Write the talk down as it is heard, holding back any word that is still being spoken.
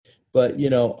But,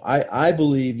 I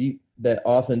believe that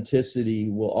authenticity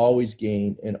will always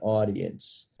gain an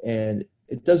audience. And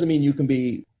it doesn't mean you can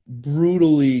be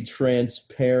brutally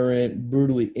transparent,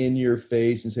 brutally in your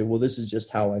face and say, well, this is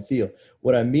just how I feel.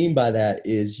 What I mean by that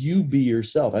is you be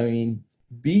yourself. I mean,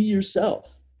 be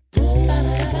yourself.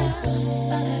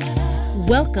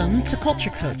 Welcome to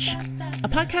Culture Coach, a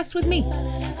podcast with me,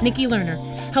 Nikki Lerner,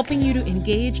 helping you to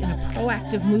engage in a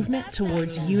proactive movement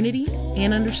towards unity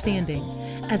and understanding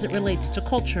as it relates to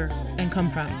culture and come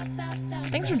from.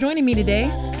 Thanks for joining me today.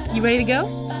 You ready to go?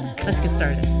 Let's get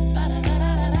started.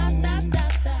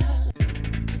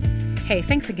 Hey,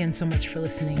 thanks again so much for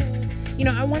listening.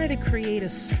 I wanted to create a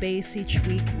space each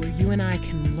week where you and I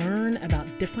can learn about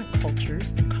different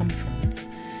cultures and come-froms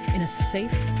in a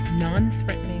safe,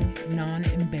 non-threatening,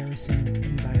 non-embarrassing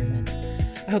environment.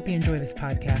 I hope you enjoy this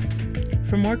podcast.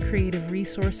 For more creative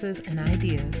resources and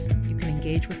ideas, you can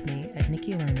engage with me at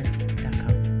nikkilerner.com.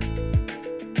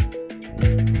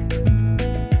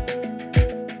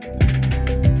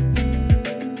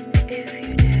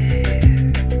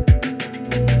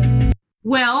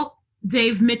 Well,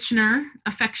 Dave Michener,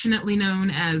 affectionately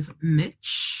known as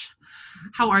Mitch,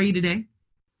 how are you today?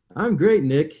 I'm great,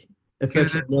 Nick.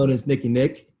 Affectionately known as Nicky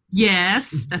Nick.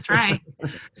 Yes, that's right.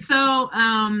 So,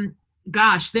 I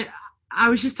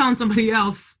was just telling somebody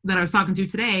else that I was talking to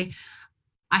today,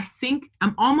 I think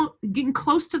I'm almost getting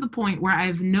close to the point where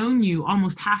I've known you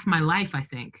almost half my life, I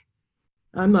think.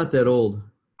 I'm not that old.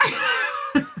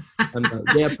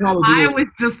 Yeah, probably. I was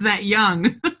just that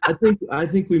young. I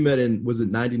think we met in, was it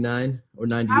 99 or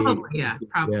 98? Probably, yeah,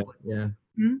 probably. Yeah.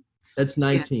 Hmm? That's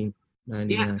 19. Yeah.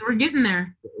 99. Yeah, so we're getting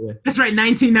there. Yeah. That's right,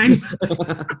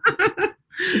 1990.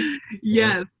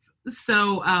 Yes.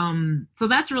 So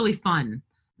that's really fun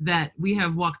that we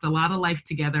have walked a lot of life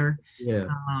together. Yeah.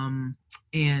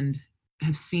 And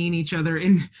have seen each other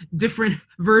in different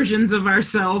versions of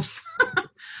ourselves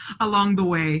along the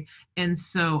way. And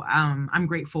so I'm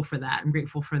grateful for that. I'm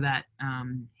grateful for that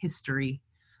history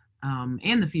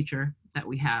and the future that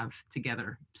we have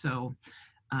together. So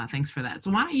thanks for that.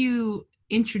 So why don't you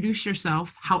introduce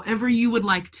yourself however you would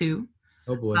like to,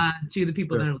 to the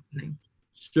people that are listening.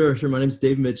 Sure. My name's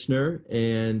Dave Michener,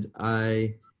 and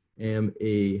I am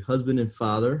a husband and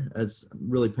father. I'm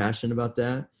really passionate about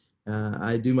that.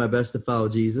 I do my best to follow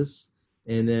Jesus,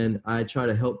 and then I try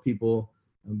to help people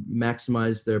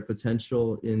maximize their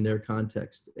potential in their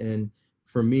context. And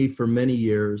for me, for many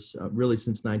years, really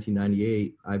since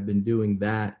 1998, I've been doing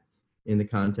that in the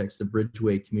context of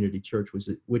Bridgeway Community Church,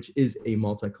 which is a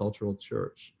multicultural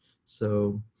church.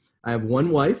 So I have one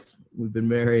wife. We've been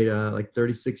married like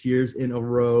 36 years in a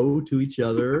row to each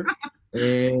other.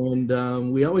 And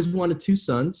we always wanted two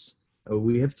sons.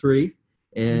 We have three.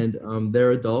 And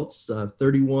they're adults,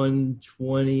 31,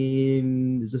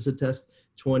 20, is this a test?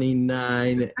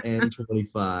 29 and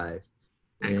 25.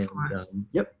 Excellent. And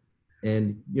yep.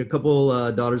 And a couple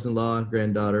daughters-in-law,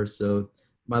 granddaughters. So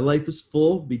my life is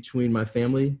full between my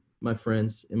family, my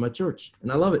friends, and my church.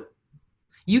 And I love it.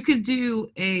 You could do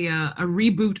a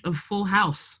reboot of Full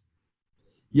House.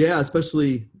 Yeah,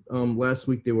 especially last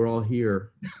week they were all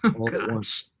here all at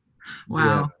once.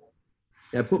 Wow.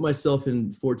 Yeah, I put myself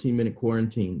in 14-minute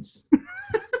quarantines a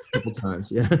couple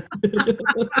times. Yeah.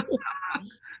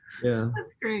 Yeah.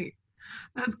 That's great.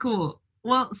 That's cool.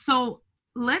 Well, so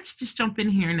let's just jump in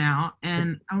here now.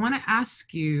 And I want to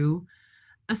ask you,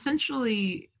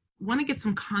 essentially, want to get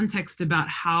some context about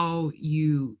how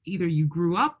you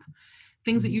grew up,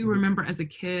 things that you remember as a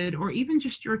kid, or even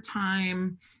just your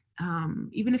time,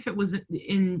 even if it was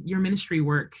in your ministry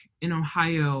work in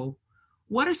Ohio.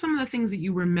 What are some of the things that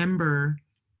you remember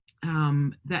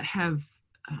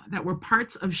that were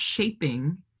parts of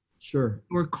shaping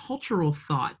your cultural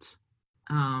thought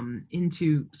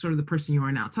into sort of the person you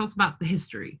are now? Tell us about the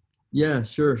history. Yeah,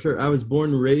 sure. I was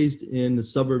born and raised in the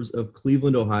suburbs of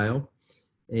Cleveland, Ohio,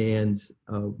 and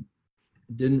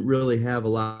didn't really have a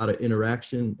lot of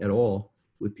interaction at all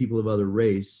with people of other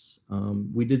race.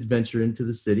 We did venture into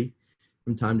the city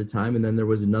from time to time, and then there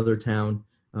was another town,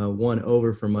 one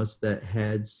over from us, that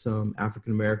had some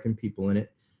African-American people in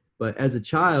it. But as a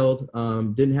child,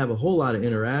 didn't have a whole lot of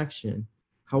interaction.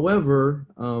 However,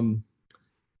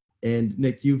 and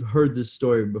Nick, you've heard this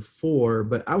story before,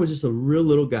 but I was just a real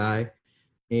little guy,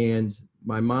 and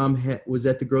my mom was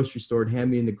at the grocery store and had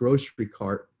me in the grocery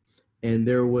cart, and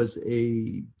there was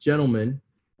a gentleman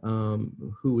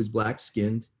who was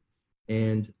black-skinned,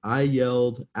 and I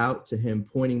yelled out to him,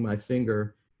 pointing my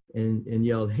finger, and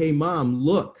yelled, "Hey, Mom,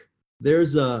 look,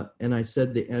 there's a," and I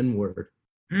said the N-word.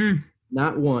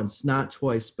 Not once, not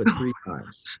twice, but three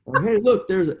times. Like, hey, look,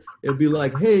 it'd be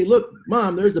like, hey, look,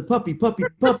 mom, there's a puppy, puppy,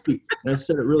 puppy. And I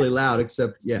said it really loud,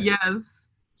 except, yeah.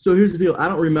 Yes. So here's the deal. I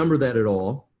don't remember that at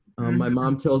all. My Mhm.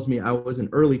 mom tells me I was an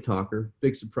early talker.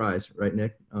 Big surprise, right,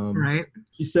 Nick? Right.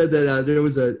 She said that there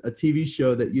was a TV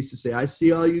show that used to say, I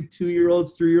see all you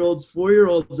 2-year-olds, 3-year-olds,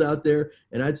 4-year-olds out there.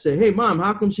 And I'd say, hey, mom,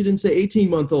 how come she didn't say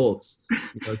 18-month-olds?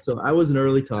 So I was an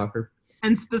early talker.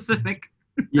 And specific.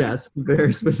 Yes,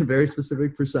 very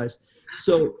specific, precise.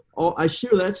 So I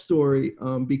share that story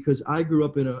because I grew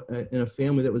up in a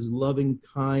family that was loving,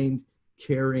 kind,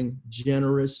 caring,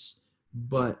 generous,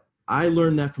 but I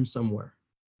learned that from somewhere.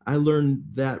 I learned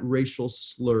that racial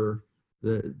slur,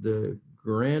 the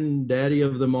granddaddy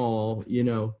of them all,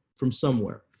 from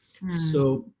somewhere.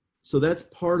 Mm. So that's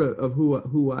part of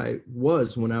who I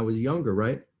was when I was younger,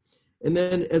 right? And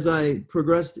then as I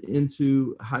progressed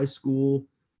into high school,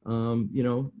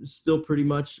 still pretty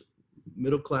much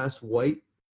middle class white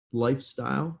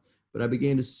lifestyle, but I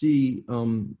began to see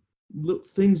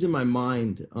things in my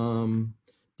mind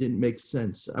didn't make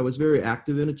sense. I was very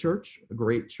active in a church, a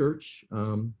great church,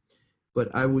 but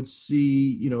I would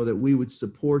see, that we would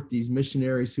support these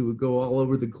missionaries who would go all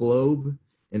over the globe,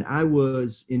 and I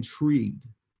was intrigued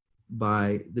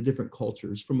by the different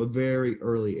cultures from a very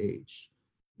early age.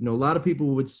 A lot of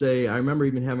people would say, I remember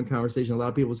even having conversation, a lot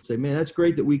of people would say, man, that's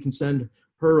great that we can send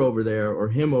her over there or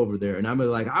him over there. And I'm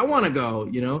like, I want to go,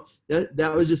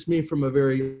 that was just me from a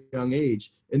very young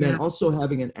age. And then Yeah. also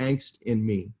having an angst in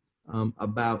me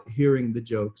about hearing the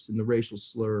jokes and the racial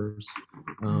slurs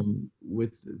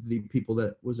with the people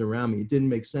that was around me. It didn't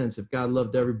make sense. If God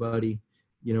loved everybody,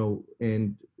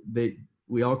 and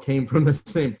we all came from the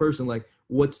same person, like,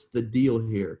 what's the deal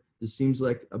here? This seems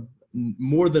like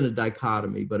more than a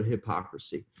dichotomy, but a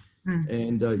hypocrisy. Mm.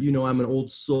 And, I'm an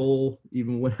old soul,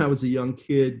 even when I was a young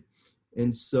kid.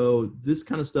 And so this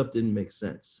kind of stuff didn't make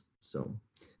sense. So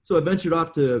I ventured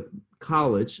off to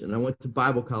college, and I went to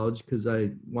Bible college because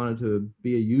I wanted to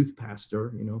be a youth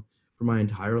pastor, for my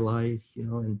entire life,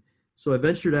 and so I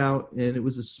ventured out, and it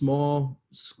was a small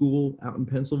school out in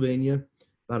Pennsylvania,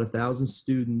 about 1,000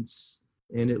 students,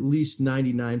 and at least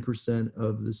 99%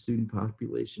 of the student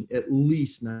population, at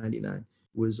least 99,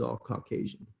 was all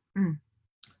Caucasian. Mm.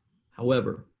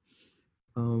 However,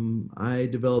 I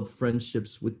developed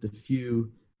friendships with the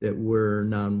few that were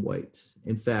non-white.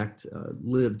 In fact,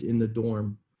 lived in the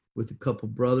dorm with a couple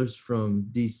brothers from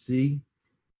DC,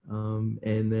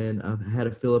 and then I've had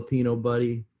a Filipino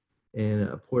buddy and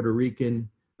a Puerto Rican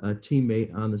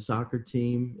teammate on the soccer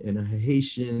team, and a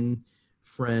Haitian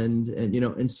friend,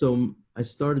 and so I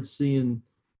started seeing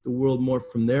the world more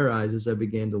from their eyes as I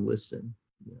began to listen,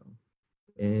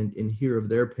 and hear of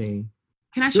their pain.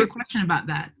 Can I ask you Sure. a question about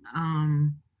that?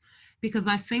 Because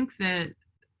I think that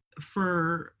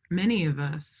for many of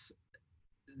us,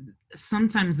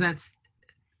 sometimes that's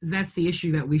the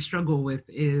issue that we struggle with,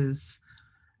 is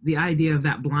the idea of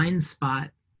that blind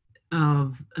spot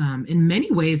of, in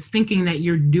many ways, thinking that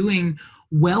you're doing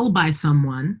well by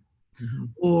someone, Mm-hmm.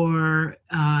 or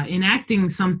enacting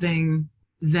something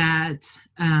that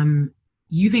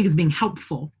you think is being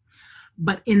helpful,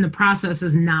 but in the process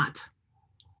is not,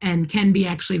 and can be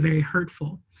actually very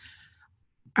hurtful.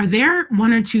 Are there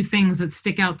one or two things that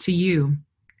stick out to you,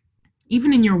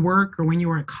 even in your work or when you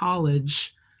were at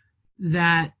college,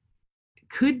 that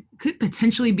could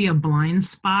potentially be a blind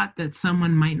spot that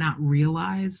someone might not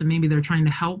realize, and maybe they're trying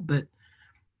to help, but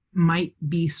might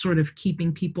be sort of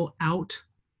keeping people out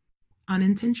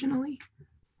unintentionally?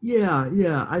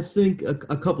 Yeah. I think a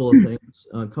couple of things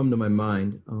come to my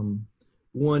mind.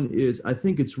 One is, I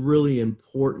think it's really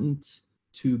important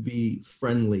to be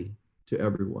friendly to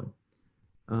everyone.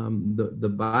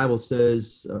 The Bible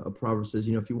says, a proverb says,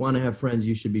 if you want to have friends,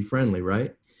 you should be friendly,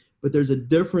 right? But there's a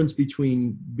difference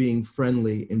between being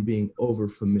friendly and being over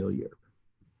familiar.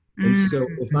 And so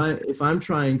if I'm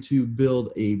trying to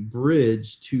build a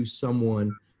bridge to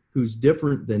someone who's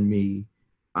different than me,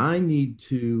 I need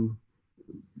to,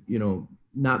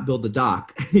 not build a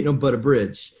dock, but a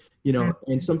bridge,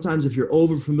 and sometimes if you're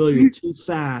over familiar too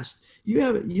fast, you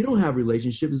don't have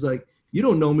relationships. It's like, you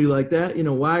don't know me like that.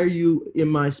 Why are you in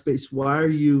my space? Why are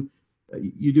you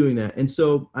doing that? And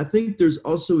so I think there's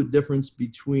also a difference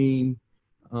between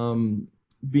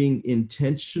being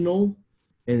intentional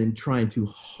and then trying too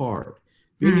hard.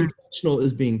 Being intentional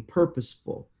is being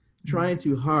purposeful. Trying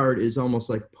too hard is almost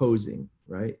like posing,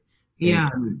 right? And Yeah.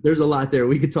 there's a lot there.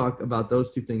 We could talk about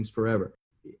those two things forever.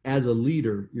 As a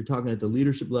leader, you're talking at the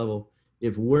leadership level.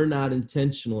 If we're not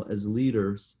intentional as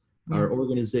leaders, our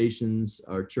organizations,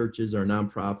 our churches, our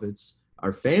nonprofits,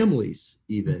 our families,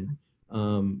 even,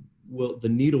 the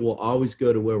needle will always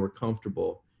go to where we're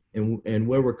comfortable, and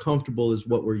where we're comfortable is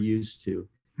what we're used to,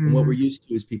 and what we're used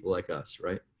to is people like us,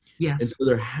 right? And Yes. so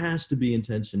there has to be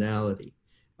intentionality.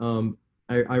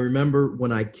 I remember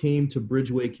when I came to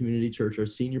Bridgeway Community Church, our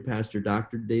senior pastor,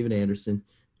 Dr. David Anderson,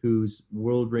 who's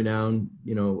world-renowned,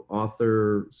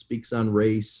 author, speaks on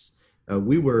race.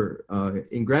 We were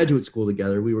in graduate school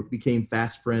together. We became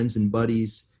fast friends and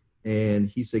buddies. And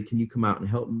he said, "Can you come out and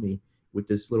help me with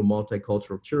this little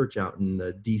multicultural church out in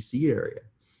the DC area?"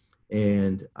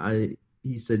 And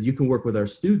he said, "You can work with our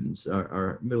students,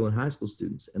 our middle and high school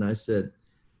students." And I said,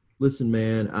 "Listen,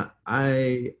 man,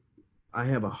 I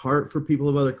have a heart for people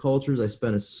of other cultures. I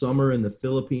spent a summer in the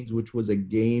Philippines, which was a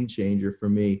game changer for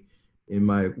me in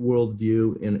my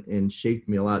worldview and shaped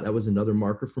me a lot. That was another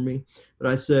marker for me." But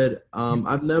I said,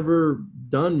 "I've never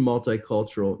done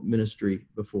multicultural ministry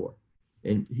before."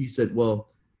 And he said,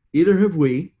 "Well, either have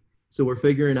we, so we're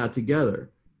figuring out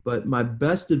together. But my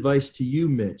best advice to you,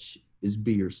 Mitch, is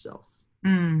be yourself.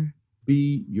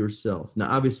 Be yourself." Now,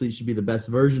 obviously, you should be the best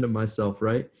version of myself,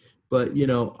 right? But,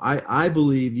 I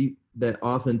believe that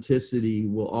authenticity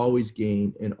will always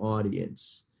gain an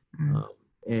audience.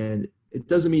 And it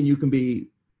doesn't mean you can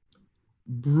be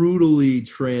brutally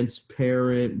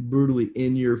transparent, brutally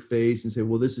in your face and say,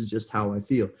 "Well, this is just how I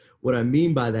feel." What I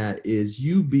mean by that is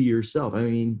you be yourself. I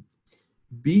mean,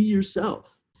 be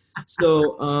yourself.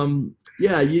 So,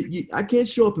 yeah, I can't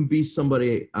show up and be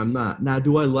somebody I'm not. Now,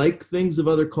 do I like things of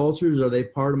other cultures? Are they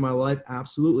part of my life?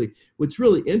 Absolutely. What's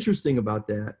really interesting about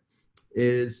that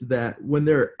is that when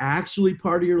they're actually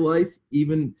part of your life,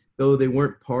 even though they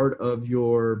weren't part of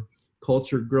your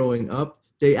culture growing up,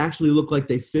 they actually look like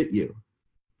they fit you.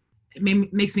 It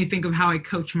makes me think of how I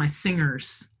coach my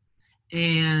singers.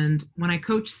 And when I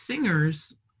coach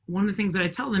singers, one of the things that I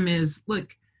tell them is,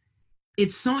 look,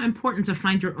 it's so important to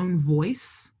find your own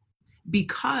voice,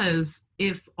 because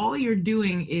if all you're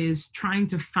doing is trying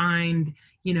to find,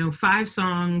 5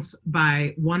 songs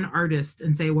by one artist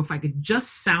and say, well, if I could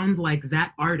just sound like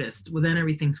that artist, well, then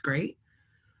everything's great.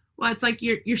 Well, it's like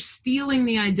you're stealing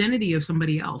the identity of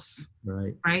somebody else.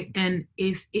 Right. And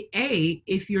if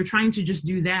you're trying to just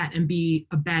do that and be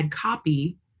a bad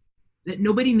copy, that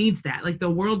nobody needs that. Like, the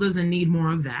world doesn't need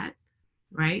more of that.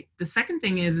 Right. The second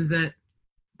thing is that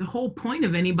the whole point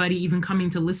of anybody even coming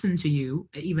to listen to you,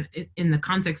 even in the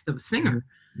context of a singer,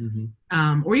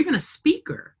 or even a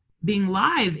speaker being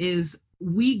live, is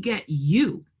we get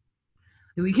you.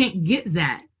 We can't get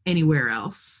that anywhere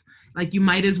else. Like, you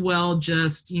might as well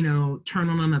just, turn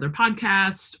on another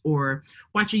podcast or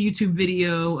watch a YouTube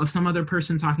video of some other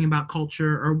person talking about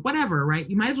culture or whatever, right?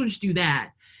 You might as well just do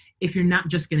that if you're not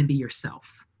just going to be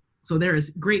yourself. So there is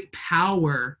great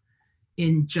power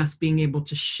in just being able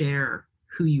to share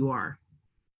who you are.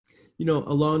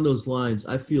 Along those lines,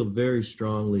 I feel very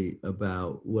strongly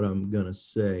about what I'm going to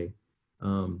say.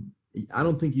 I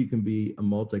don't think you can be a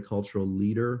multicultural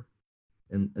leader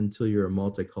until you're a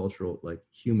multicultural,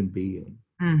 human being.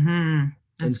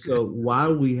 And so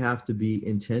while we have to be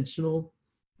intentional,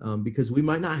 because we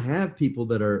might not have people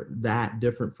that are that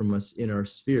different from us in our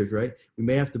spheres, right? We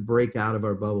may have to break out of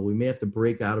our bubble. We may have to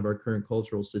break out of our current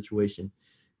cultural situation.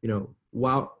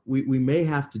 While we may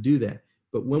have to do that,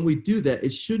 but when we do that,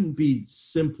 it shouldn't be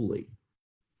simply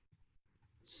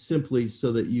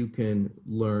so that you can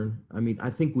learn. I mean, I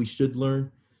think we should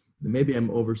learn. Maybe I'm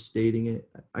overstating it.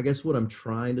 I guess what I'm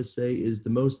trying to say is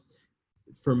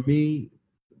for me,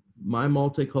 my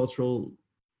multicultural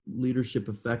leadership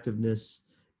effectiveness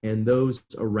and those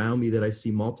around me that I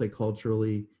see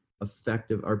multiculturally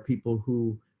effective are people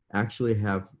who actually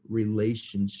have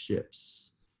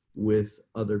relationships with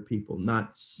other people,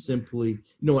 not simply,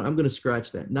 I'm going to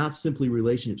scratch that. Not simply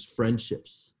relationships,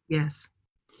 friendships. Yes.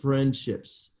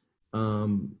 Friendships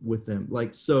with them.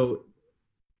 So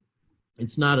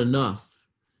it's not enough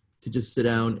to just sit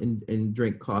down and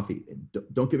drink coffee.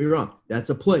 Don't get me wrong.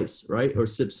 That's a place, right? Or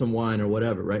sip some wine or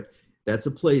whatever, right? That's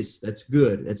a place. That's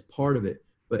good. That's part of it.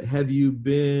 But have you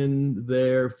been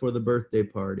there for the birthday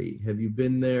party? Have you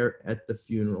been there at the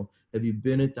funeral? Have you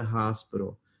been at the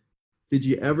hospital? Did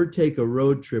you ever take a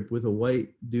road trip with a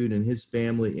white dude and his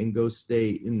family and go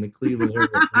stay in the Cleveland area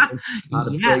and how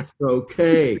to play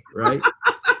croquet, right?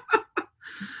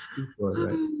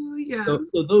 Right. Yeah.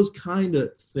 So those kind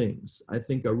of things I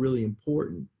think are really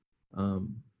important.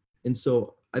 And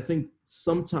so I think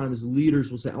sometimes leaders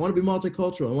will say, I want to be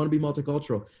multicultural. I want to be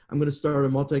multicultural. I'm going to start a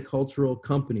multicultural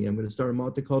company. I'm going to start a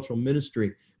multicultural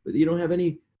ministry. But you don't have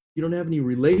any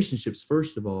relationships,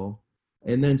 first of all.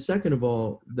 And then second of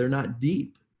all, they're not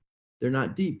deep. They're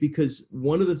not deep because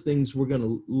one of the things we're going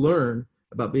to learn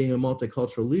about being a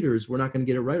multicultural leader is we're not going to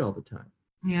get it right all the time.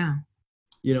 Yeah.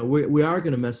 you know, we are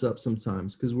going to mess up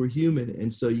sometimes because we're human.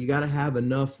 And so you got to have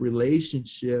enough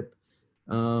relationship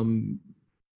um,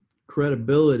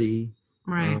 credibility,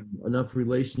 Right. enough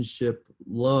relationship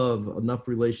love, enough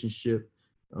relationship,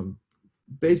 um,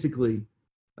 basically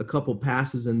a couple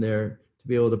passes in there to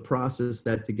be able to process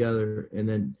that together and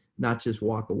then not just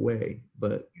walk away,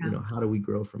 but you Yeah. know, how do we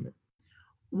grow from it?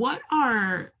 What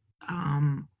are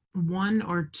one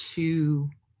or two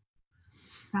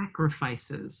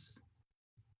sacrifices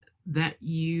that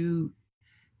you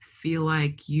feel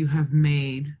like you have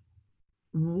made,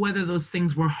 whether those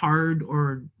things were hard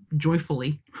or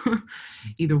joyfully,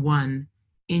 either one,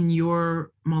 in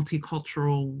your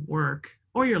multicultural work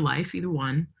or your life, either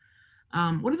one?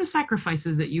 What are the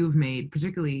sacrifices that you have made,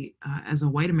 particularly as a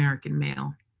white American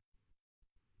male?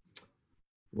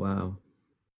 Wow.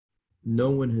 No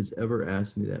one has ever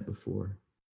asked me that before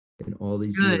in all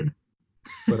these years, Good.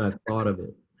 but I've thought of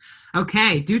it.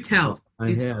 Okay, do I, tell. I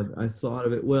Do tell. have. I thought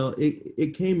of it. Well,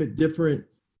 it came at different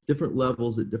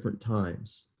levels at different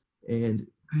times. And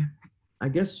Okay. I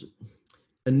guess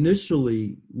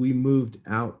initially we moved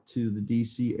out to the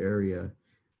DC area.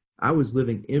 I was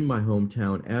living in my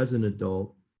hometown as an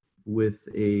adult with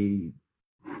a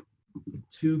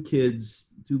two kids,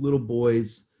 two little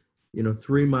boys, you know,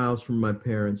 3 miles from my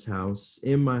parents' house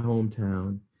in my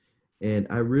hometown. And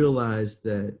I realized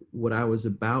that what I was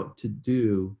about to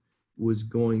do was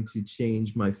going to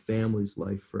change my family's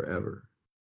life forever.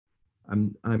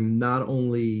 I'm not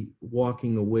only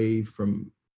walking away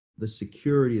from the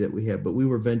security that we had, but we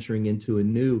were venturing into a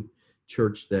new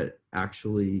church that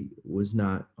actually was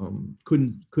not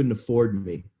couldn't afford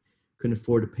me, couldn't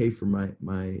afford to pay for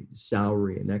my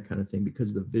salary and that kind of thing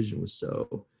because the vision was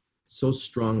so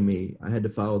strong in me. I had to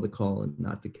follow the call and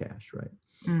not the cash, right?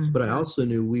 Mm, But I also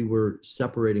knew we were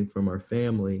separating from our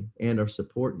family and our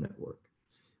support network.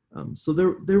 So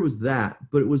there was that,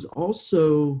 but it was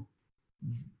also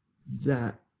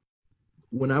that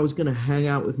when I was going to hang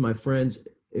out with my friends,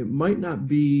 it might not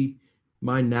be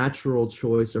my natural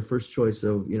choice or first choice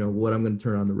of, you know, what I'm going to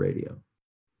turn on the radio.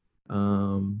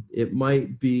 It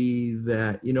might be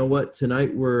that, you know what,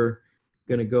 tonight we're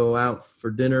going to go out for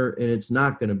dinner and it's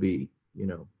not going to be, you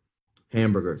know,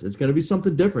 hamburgers. It's going to be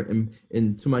something different.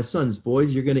 And to my sons,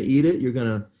 boys, you're going to eat it. You're going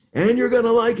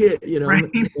to like it, you right.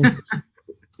 know?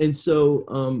 And so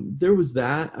there was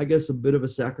that, I guess, a bit of a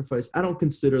sacrifice. I don't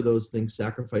consider those things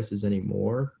sacrifices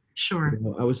anymore. You Sure.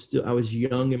 know, I was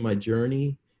young in my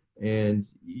journey, and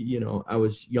you know, I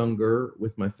was younger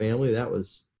with my family. That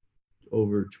was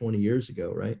over 20 years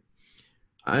ago, right?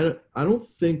 I don't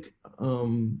think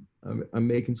I'm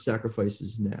making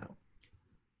sacrifices now.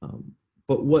 Um,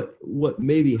 but what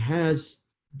maybe has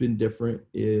been different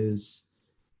is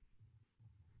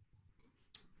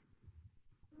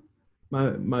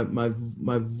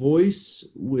my voice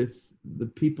with the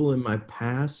people in my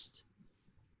past.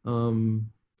 um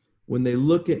when they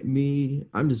look at me,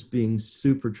 I'm just being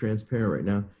super transparent right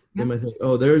now. They Yep. might think,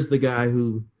 oh, there's the guy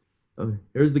who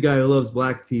loves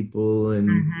black people and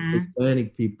Hmm.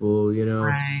 Hispanic people, you know.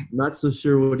 Right. I'm not so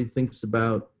sure what he thinks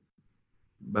about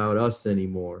us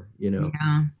anymore, you know.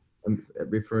 Yeah. I'm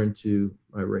referring to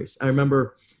my race. I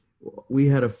remember we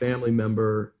had a family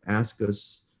member ask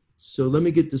us, so let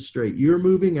me get this straight. You're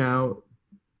moving out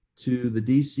to the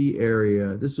DC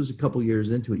area. This was a couple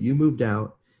years into it. You moved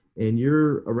out and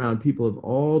you're around people of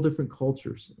all different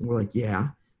cultures. And we're like, yeah.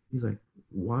 He's like,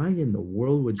 why in the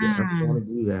world would you ever want Mm,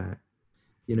 to do that?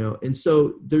 You know, and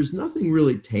so there's nothing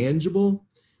really tangible.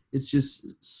 It's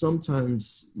just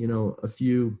sometimes, you know, a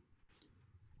few,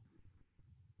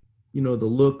 you know, the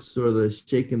looks or the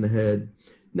shaking the head.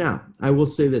 Now, I will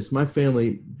say this, my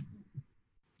family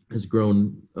has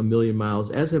grown a million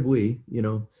miles, as have we, you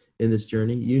know, in this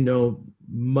journey. You know,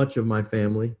 much of my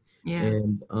family, yeah.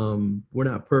 and we're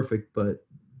not perfect, but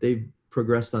they've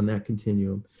progressed on that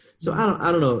continuum. So Yeah.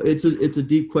 I don't know. It's a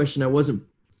deep question. I wasn't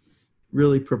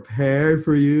really prepared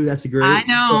for you. That's a I great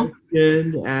know.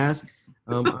 question to ask.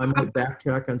 I might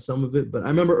backtrack on some of it, but I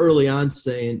remember early on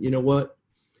saying, you know what,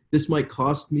 this might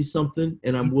cost me something,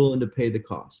 and I'm willing to pay the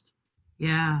cost.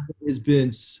 Yeah. It's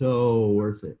been so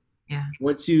worth it. Yeah.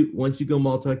 Once you go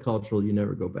multicultural, you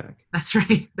never go back. That's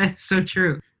right. That's so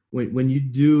true. When you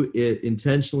do it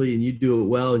intentionally and you do it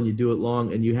well and you do it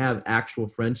long and you have actual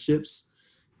friendships,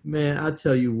 man, I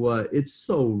tell you what, it's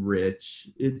so rich.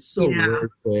 It's so Yeah.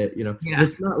 worth it, you know. And Yeah.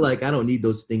 it's not like I don't need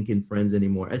those stinking friends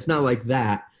anymore. It's not like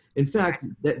that. In fact,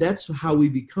 that's how we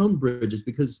become bridges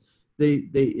because they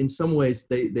in some ways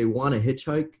they want to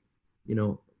hitchhike, you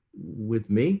know, with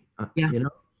me, Yeah. you know.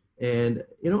 And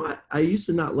you know, I used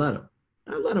to not let them.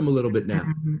 I let them a little bit now.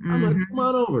 Mhm, I'm like, come mhm.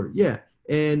 on over, yeah.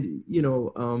 And,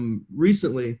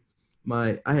 recently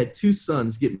I had two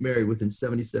sons get married within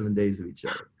 77 days of each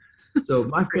other. So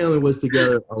my family was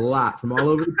together a lot from all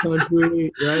over the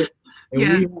country, right? And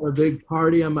Yeah. we had a big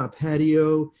party on my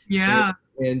patio. Yeah.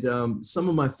 And some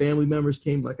of my family members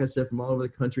came, like I said, from all over the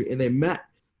country, and they met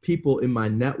people in my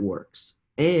networks.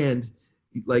 And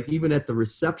like even at the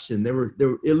reception,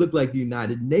 it looked like the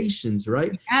United Nations,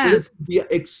 right? Yes.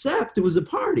 Except it was a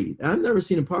party. I've never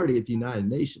seen a party at the United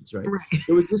Nations, right? Right.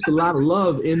 There was just a lot of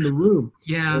love in the room.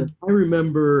 Yeah. And I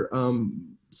remember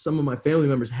some of my family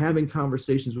members having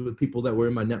conversations with people that were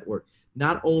in my network,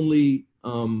 not only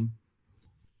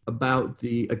about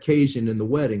the occasion and the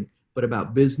wedding, but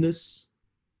about business,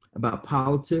 about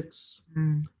politics,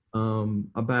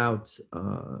 about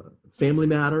family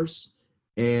matters.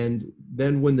 And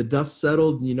then when the dust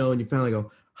settled, and you finally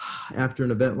go, after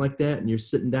an event like that, and you're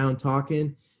sitting down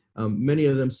talking, many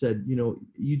of them said,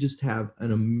 you just have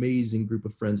an amazing group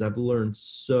of friends. I've learned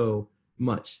so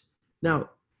much. Now,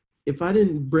 if I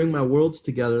didn't bring my worlds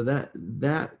together,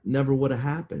 that never would have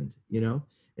happened,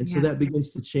 And so that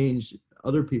begins to change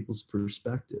other people's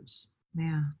perspectives.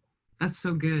 Yeah, that's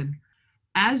so good.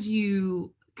 As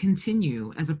you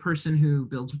continue as a person who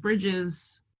builds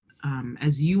bridges,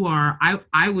 as you are,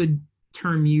 I would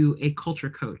term you a culture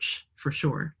coach for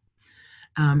sure.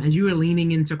 As you are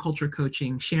leaning into culture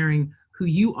coaching, sharing who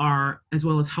you are, as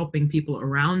well as helping people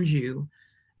around you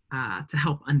to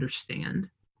help understand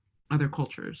other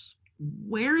cultures.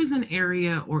 Where is an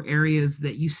area or areas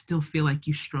that you still feel like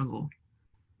you struggle?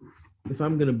 If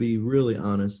I'm going to be really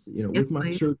honest, Yes,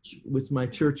 with my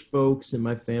church folks and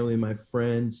my family and my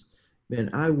friends, man,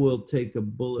 I will take a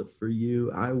bullet for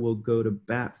you. I will go to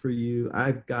bat for you.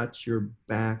 I've got your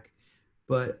back.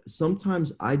 But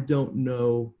sometimes I don't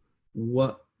know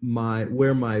and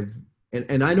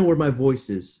I know where my voice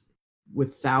is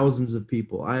with thousands of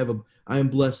people. I am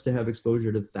blessed to have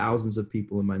exposure to thousands of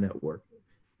people in my network.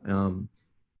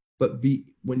 But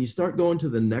when you start going to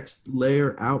the next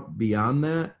layer out beyond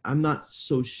that, I'm not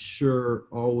so sure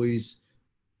always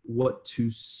what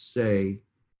to say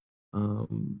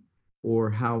or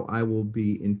how I will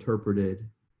be interpreted.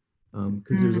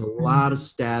 Because there's a lot of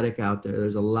static out there.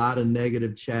 There's a lot of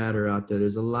negative chatter out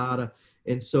there.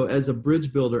 And so as a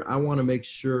bridge builder, I want to make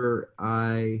sure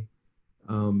I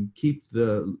keep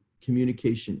the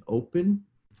communication open.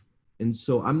 And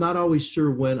so I'm not always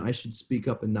sure when I should speak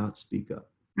up and not speak up.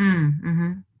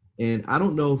 Mm-hmm. And I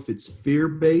don't know if it's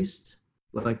fear-based,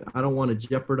 like I don't want to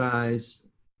jeopardize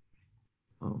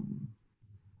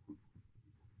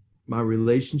my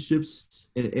relationships.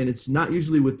 And it's not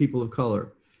usually with people of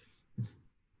color.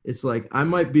 It's like I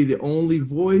might be the only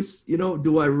voice,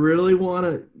 do I really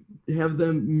want to have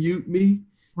them mute me?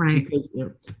 Right.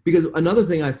 Because another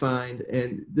thing I find,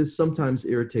 and this sometimes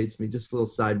irritates me, just a little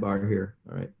sidebar here,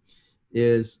 all right,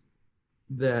 is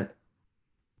that,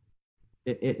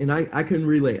 and I can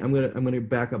relate. I'm gonna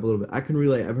back up a little bit. I can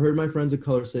relate. I've heard my friends of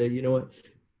color say, you know what,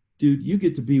 dude, you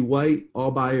get to be white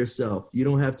all by yourself. You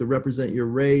don't have to represent your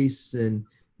race, and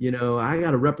I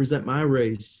got to represent my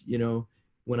race.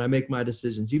 When I make my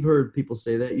decisions. You've heard people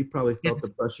say that. You've probably felt the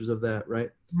pressures of that,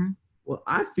 right? Mm-hmm. Well,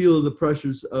 I feel the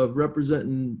pressures of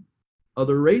representing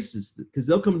other races because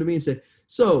they'll come to me and say,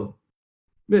 so,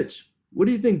 Mitch, what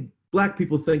do you think Black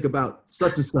people think about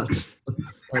such and such?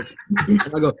 And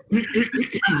I go,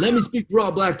 let me speak for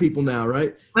all Black people now,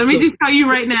 right? Let me just tell you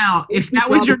right now, if that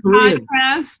was your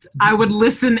podcast, I would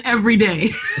listen every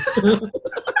day.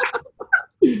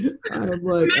 I'm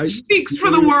like, Mitch speaks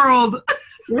for the world.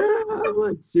 Yeah, I'm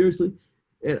like, seriously.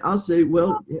 And I'll say,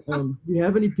 well, do you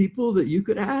have any people that you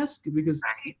could ask? Because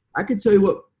I can tell you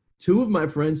what two of my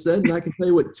friends said, and I can tell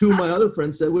you what two of my other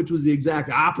friends said, which was the exact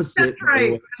opposite. That's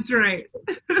right. That's right.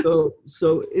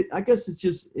 So I guess it's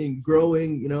just in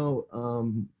growing,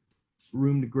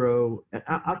 room to grow. And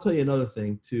I'll tell you another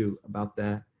thing, too, about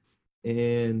that.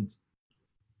 And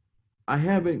I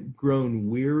haven't grown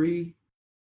weary,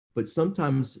 but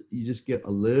sometimes you just get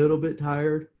a little bit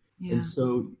tired. Yeah. And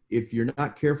so if you're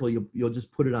not careful, you'll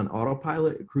just put it on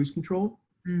autopilot, cruise control,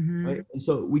 right? And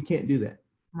so we can't do that.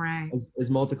 Right.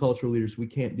 As multicultural leaders, we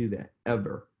can't do that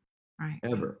ever. Right.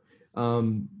 Ever.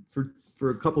 For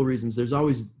a couple of reasons. There's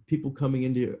always people coming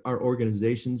into our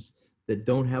organizations that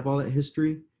don't have all that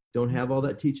history, don't have all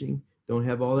that teaching, don't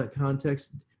have all that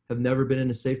context, have never been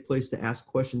in a safe place to ask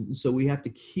questions. And so we have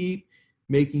to keep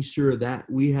making sure that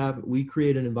we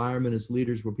create an environment as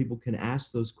leaders where people can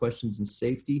ask those questions in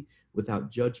safety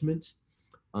without judgment,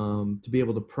 to be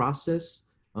able to process,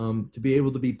 to be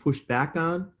able to be pushed back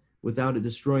on without it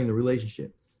destroying the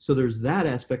relationship. So there's that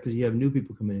aspect because you have new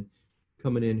people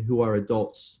coming in who are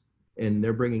adults and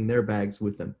they're bringing their bags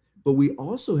with them. but we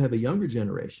also have a younger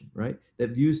generation, right,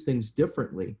 that views things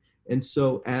differently. And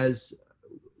so as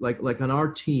like on our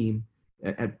team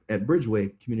at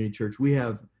Bridgeway Community Church, we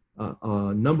have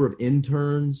a number of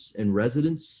interns and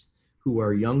residents who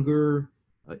are younger.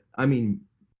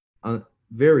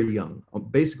 Very young,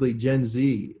 basically Gen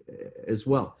Z as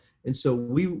well. And so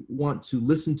we want to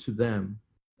listen to them,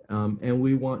 and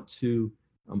we want to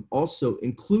also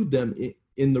include them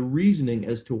in the reasoning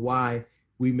as to why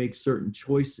we make certain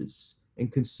choices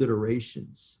and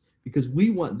considerations, because we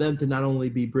want them to not only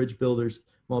be bridge builders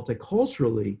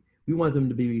multiculturally, we want them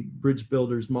to be bridge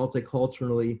builders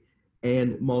multiculturally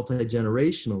and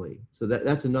multi-generationally. So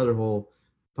that's another whole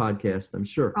podcast, I'm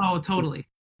sure. Oh, totally.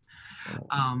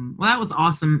 Well, that was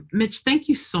awesome. Mitch, thank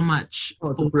you so much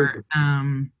for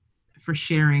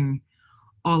sharing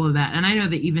all of that. And I know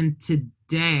that even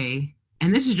today,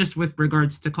 and this is just with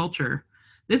regards to culture,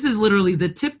 this is literally the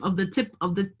tip of the tip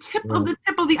of the tip of the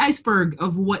tip of the iceberg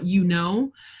of what you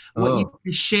know, what you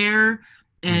can share,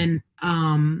 and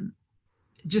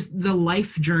just the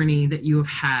life journey that you have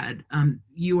had.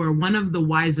 You are one of the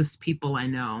wisest people I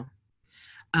know,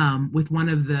 with one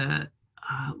of the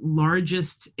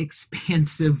largest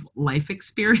expansive life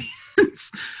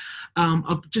experience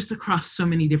just across so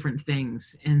many different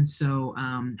things. And so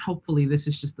hopefully this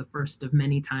is just the first of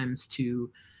many times to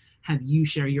have you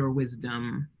share your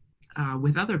wisdom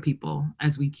with other people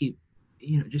as we keep,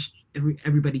 just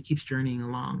everybody keeps journeying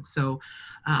along. So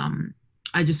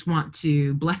I just want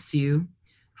to bless you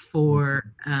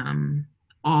for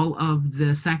all of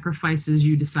the sacrifices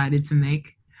you decided to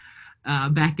make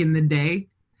back in the day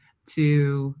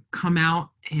to come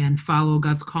out and follow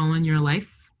God's call in your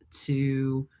life,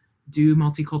 to do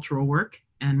multicultural work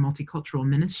and multicultural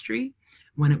ministry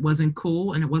when it wasn't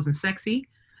cool and it wasn't sexy,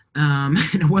 and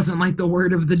it wasn't like the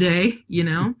word of the day,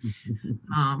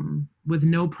 with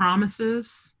no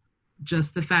promises,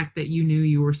 just the fact that you knew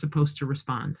you were supposed to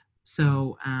respond.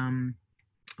 So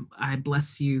I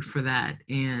bless you for that,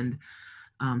 and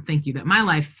thank you that my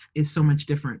life is so much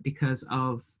different because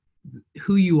of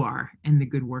who you are and the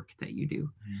good work that you do.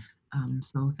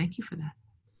 So thank you for that.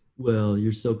 Well,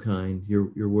 you're so kind.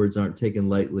 Your words aren't taken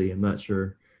lightly. I'm not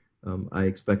sure I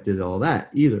expected all that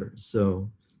either. So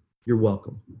you're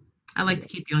welcome. I like to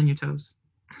keep you on your toes.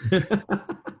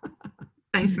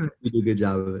 Thanks. You do a good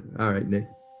job of it. All right, Nick.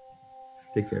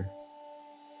 Take care.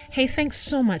 Hey, thanks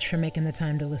so much for making the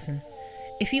time to listen.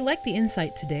 If you liked the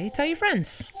insight today, tell your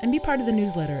friends and be part of the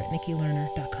newsletter at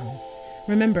nikkilerner.com.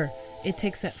 Remember, it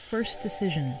takes that first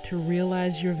decision to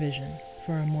realize your vision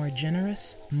for a more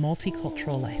generous,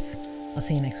 multicultural life. I'll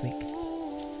see you next week.